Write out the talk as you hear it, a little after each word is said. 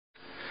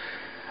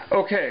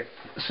Okay,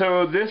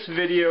 so this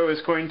video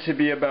is going to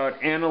be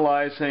about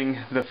analyzing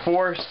the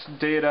force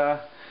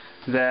data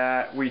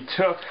that we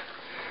took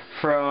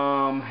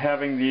from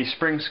having the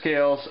spring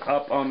scales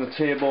up on the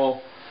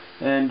table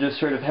and just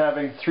sort of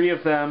having three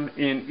of them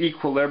in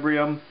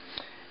equilibrium,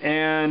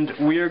 and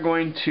we are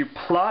going to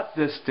plot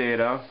this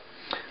data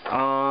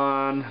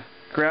on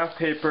graph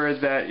paper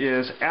that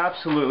is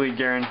absolutely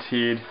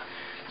guaranteed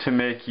to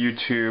make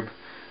YouTube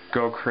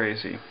go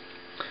crazy.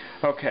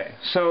 Okay,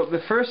 so the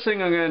first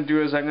thing I'm going to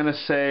do is I'm going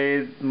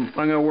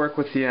to work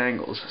with the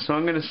angles. So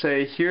I'm going to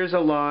say here's a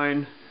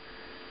line,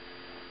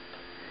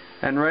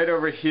 and right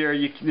over here,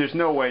 there's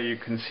no way you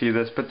can see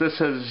this, but this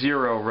says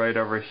 0 right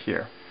over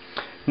here.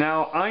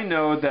 Now I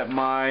know that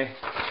my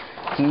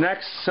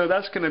next, so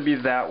that's going to be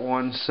that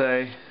one,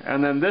 say,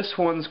 and then this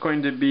one's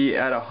going to be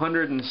at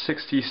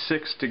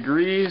 166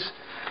 degrees.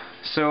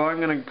 So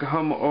I'm going to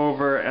come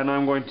over and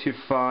I'm going to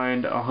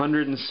find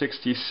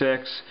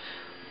 166.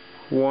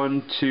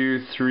 1,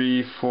 2,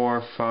 3,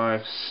 4,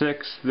 5,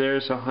 6.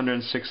 There's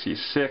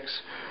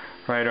 166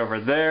 right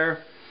over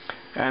there.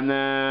 And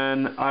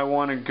then I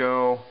want to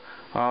go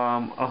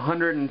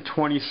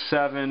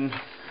 127.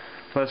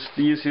 The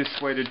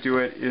easiest way to do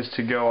it is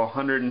to go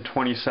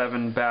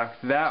 127 back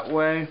that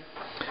way.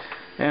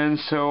 And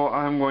so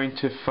I'm going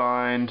to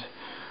find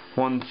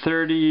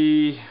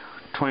 130,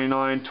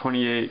 29,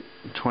 28,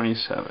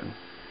 27.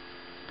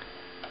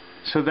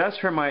 So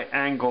that's where my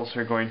angles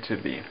are going to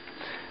be.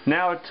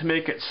 Now, to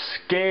make it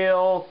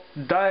scale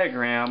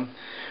diagram,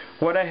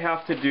 what I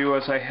have to do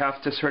is I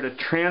have to sort of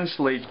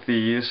translate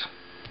these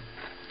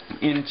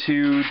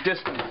into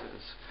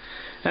distances.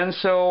 And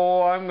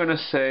so I'm going to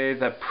say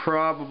that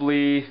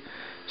probably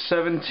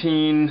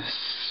 17,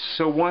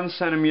 so 1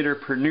 centimeter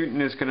per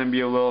Newton is going to be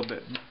a little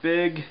bit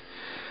big.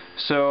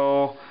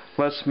 So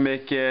let's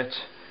make it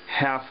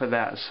half of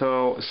that.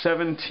 So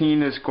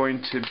 17 is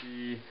going to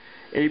be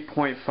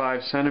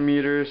 8.5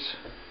 centimeters.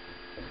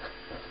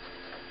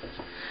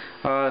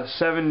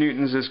 7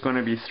 newtons is going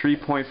to be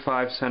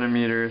 3.5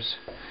 centimeters,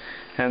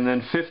 and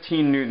then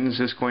 15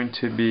 newtons is going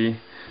to be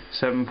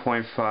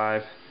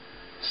 7.5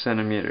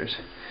 centimeters.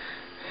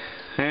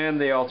 And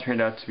they all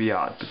turned out to be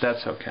odd, but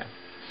that's okay.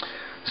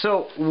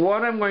 So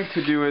what I'm going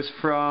to do is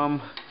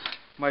from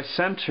my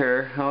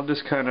center, I'll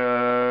just kind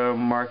of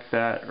mark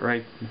that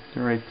right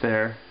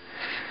there.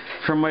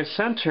 From my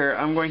center,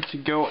 I'm going to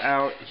go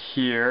out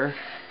here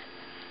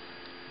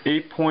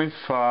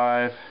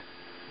 8.5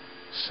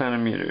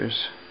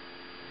 centimeters.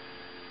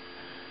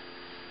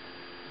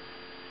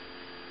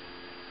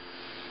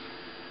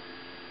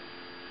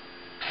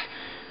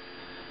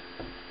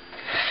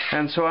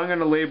 And so I'm going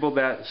to label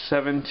that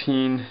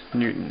 17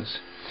 newtons.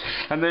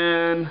 And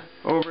then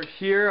over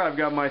here I've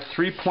got my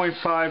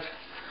 3.5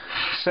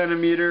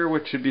 centimeter,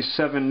 which would be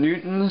 7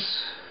 newtons.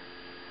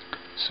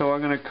 So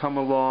I'm going to come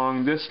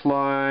along this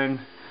line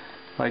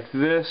like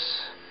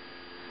this,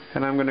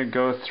 and I'm going to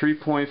go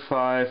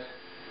 3.5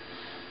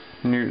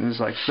 newtons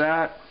like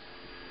that.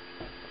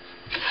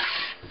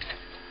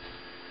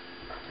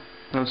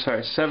 I'm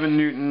sorry, 7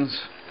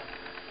 newtons.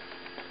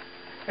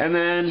 And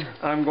then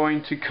I'm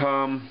going to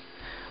come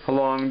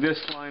along this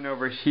line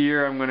over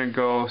here. I'm going to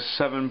go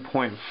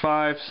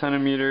 7.5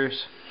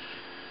 centimeters.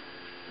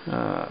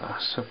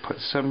 So put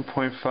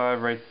 7.5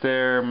 right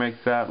there,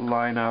 make that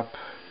line up.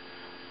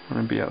 I'm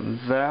going to be on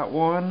that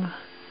one.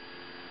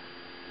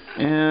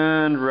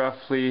 And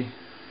roughly,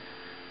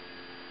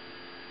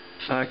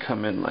 I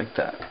come in like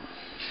that.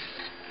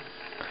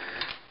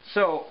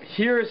 So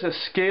here is a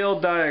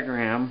scale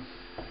diagram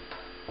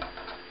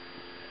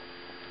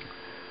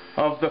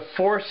of the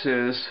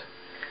forces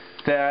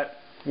that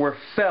were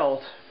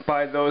felt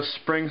by those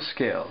spring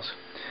scales.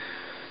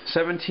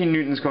 17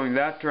 newtons going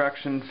that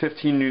direction,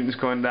 15 newtons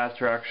going that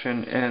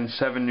direction, and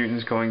 7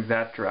 newtons going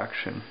that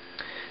direction.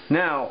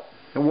 Now,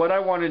 what I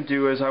want to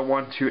do is I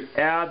want to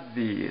add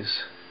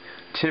these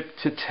tip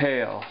to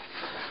tail.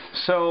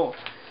 So,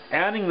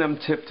 adding them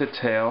tip to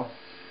tail,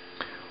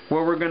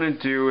 what we're going to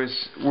do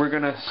is we're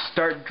going to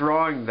start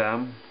drawing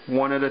them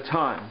one at a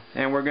time,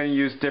 and we're going to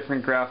use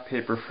different graph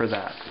paper for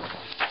that.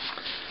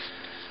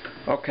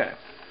 Okay.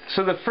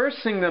 So the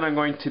first thing that I'm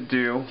going to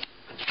do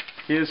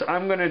is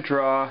I'm going to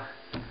draw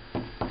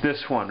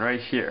this one right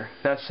here.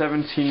 That's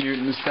 17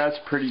 newtons. That's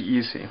pretty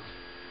easy.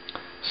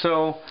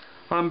 So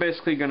I'm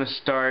basically going to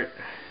start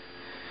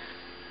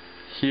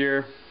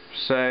here,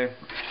 say,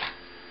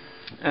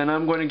 and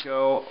I'm going to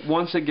go,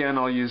 once again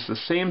I'll use the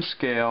same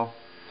scale,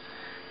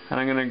 and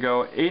I'm going to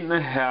go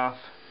 8.5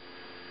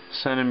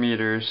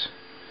 centimeters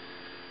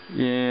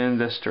in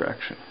this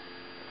direction.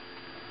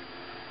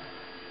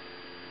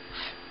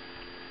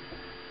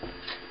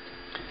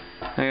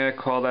 I'm going to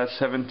call that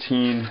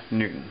 17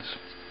 newtons.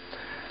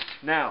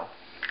 Now,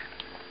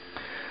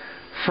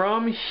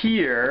 from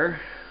here,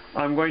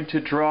 I'm going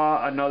to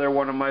draw another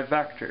one of my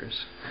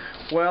vectors.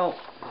 Well,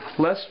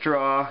 let's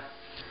draw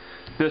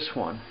this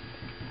one.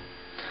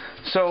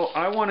 So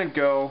I want to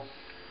go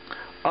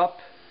up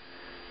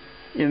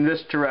in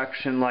this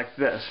direction like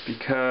this,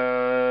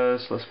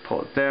 because, let's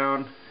pull it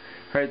down,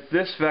 right,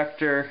 this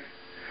vector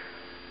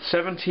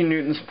 17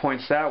 newtons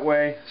points that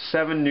way,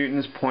 7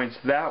 newtons points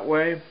that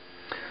way.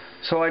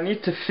 So I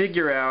need to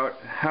figure out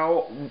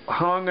how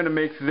I'm going to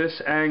make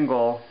this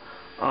angle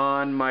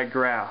on my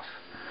graph.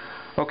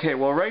 Okay,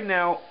 well right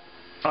now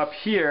up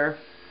here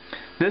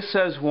this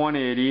says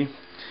 180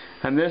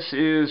 and this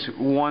is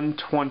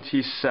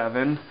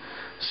 127.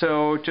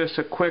 So just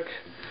a quick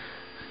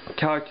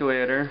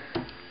calculator,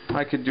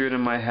 I could do it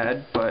in my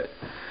head, but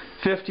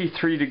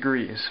 53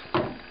 degrees.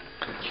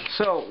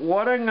 So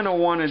what I'm going to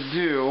want to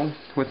do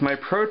with my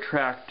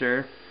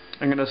protractor,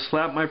 I'm going to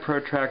slap my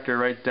protractor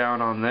right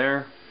down on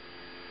there,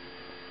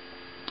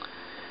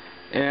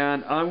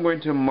 and I'm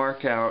going to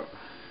mark out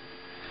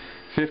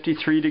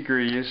 53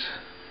 degrees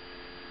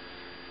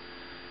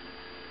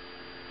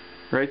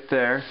right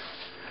there,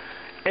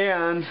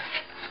 and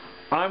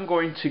I'm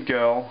going to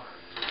go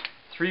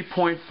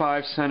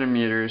 3.5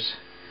 centimeters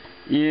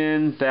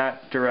in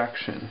that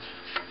direction.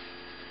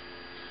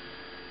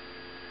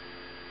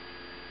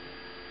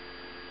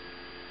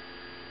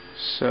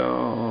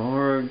 So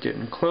we're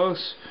getting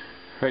close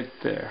right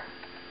there.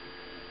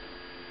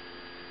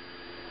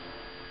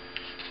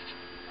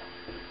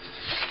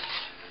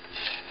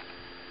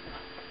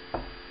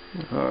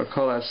 I'll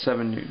call that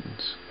 7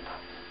 newtons.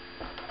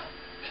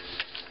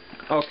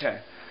 Okay,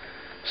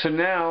 so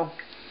now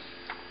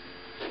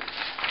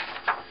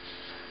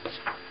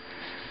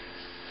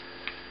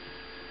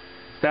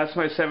that's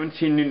my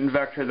 17 newton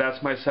vector,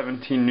 that's my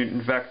 17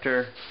 newton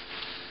vector.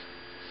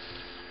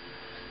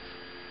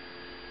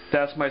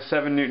 That's my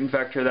 7 newton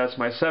vector, that's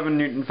my 7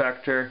 newton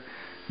vector.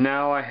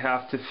 Now I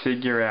have to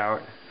figure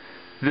out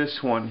this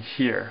one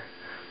here.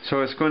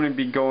 So it's going to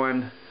be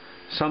going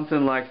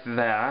something like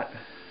that.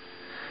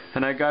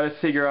 And I got to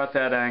figure out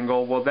that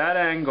angle. Well, that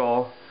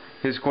angle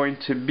is going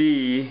to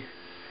be,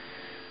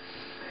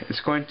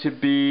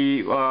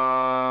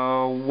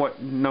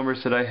 what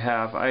numbers did I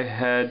have? I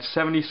had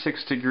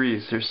 76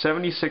 degrees. There's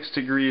 76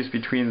 degrees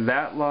between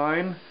that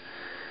line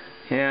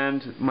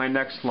and my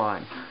next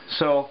line.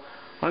 So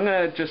I'm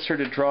going to just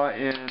sort of draw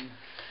in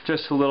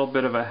just a little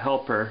bit of a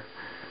helper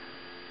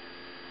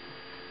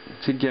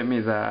to get me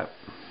that.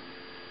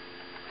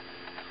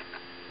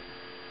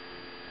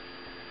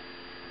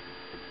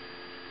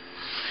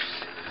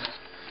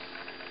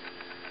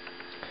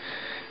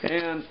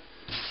 And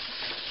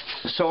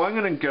so I'm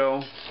going to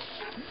go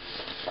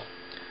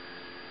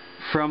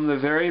from the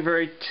very,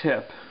 very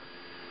tip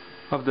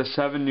of the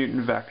 7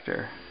 newton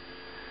vector,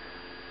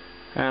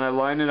 and I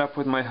line it up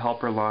with my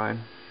helper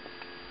line,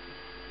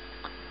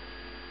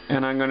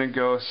 and I'm going to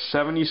go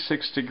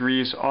 76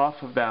 degrees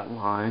off of that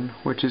line,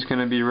 which is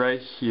going to be right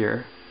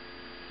here,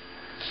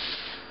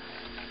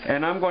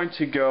 and I'm going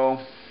to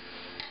go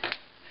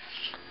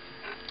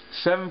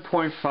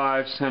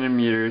 7.5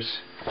 centimeters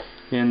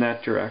in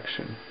that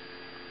direction.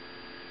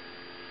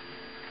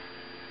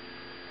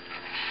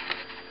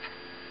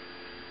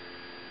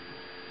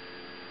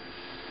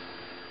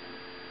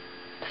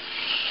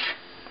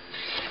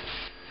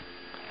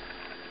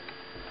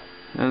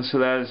 And so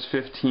that is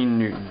 15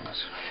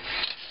 newtons.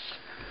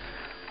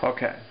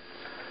 Okay.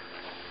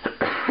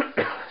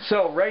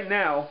 So right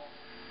now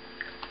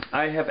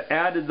I have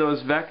added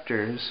those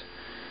vectors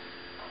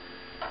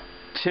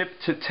tip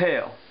to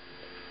tail.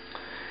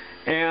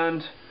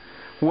 And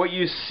what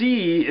you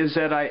see is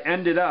that I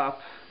ended up,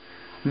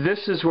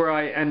 this is where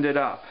I ended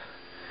up,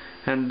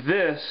 and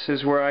this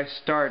is where I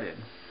started.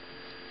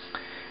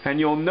 And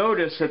you'll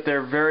notice that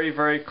they're very,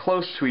 very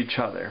close to each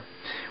other,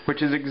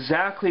 which is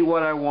exactly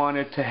what I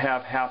wanted to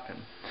have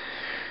happen.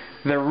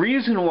 The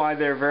reason why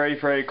they're very,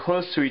 very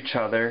close to each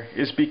other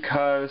is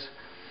because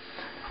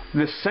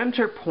the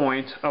center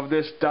point of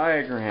this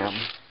diagram,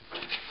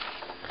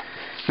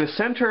 the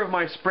center of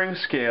my spring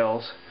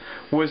scales,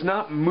 was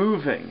not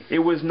moving, it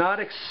was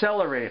not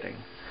accelerating.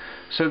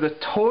 So the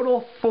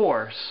total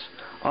force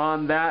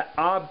on that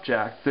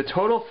object, the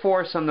total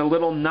force on the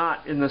little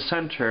knot in the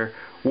center,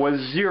 was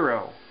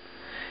 0.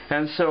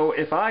 And so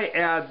if I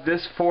add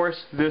this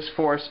force,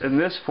 and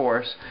this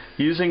force,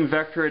 using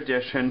vector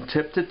addition,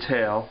 tip to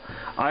tail,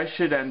 I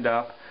should end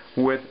up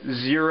with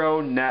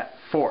 0 net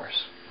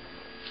force.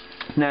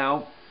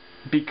 Now,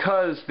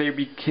 because they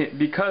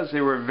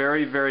were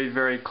very, very,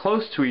 very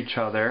close to each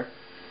other,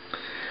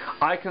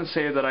 I can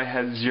say that I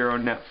had 0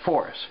 net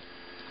force.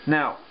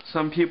 Now,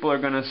 some people are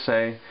going to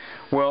say,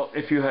 well,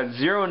 if you had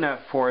 0 net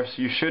force,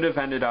 you should have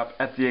ended up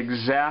at the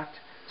exact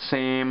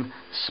same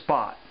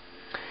spot.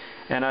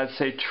 And I'd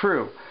say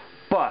true,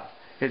 but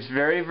it's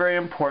very, very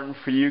important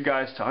for you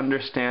guys to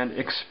understand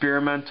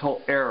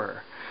experimental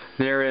error.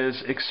 There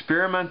is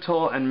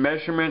experimental and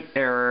measurement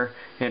error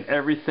in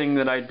everything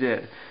that I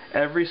did.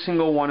 Every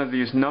single one of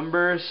these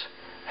numbers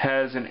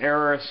has an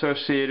error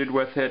associated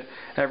with it.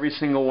 Every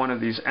single one of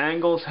these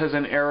angles has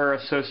an error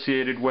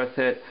associated with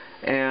it.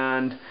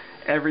 And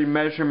every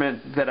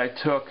measurement that I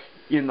took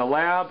in the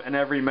lab and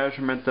every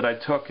measurement that I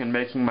took in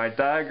making my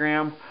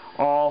diagram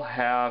all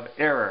have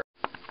error.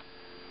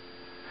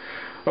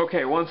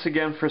 Okay, once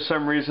again, for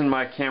some reason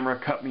my camera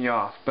cut me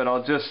off, but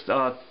I'll just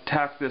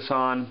tack this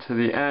on to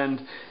the end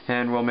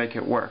and we'll make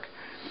it work.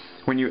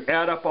 when you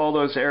add up all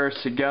those errors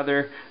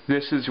together,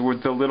 this is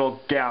with the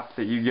little gap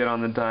that you get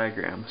on the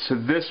diagram. So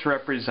this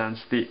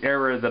represents the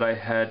error that I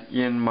had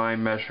in my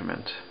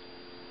measurement.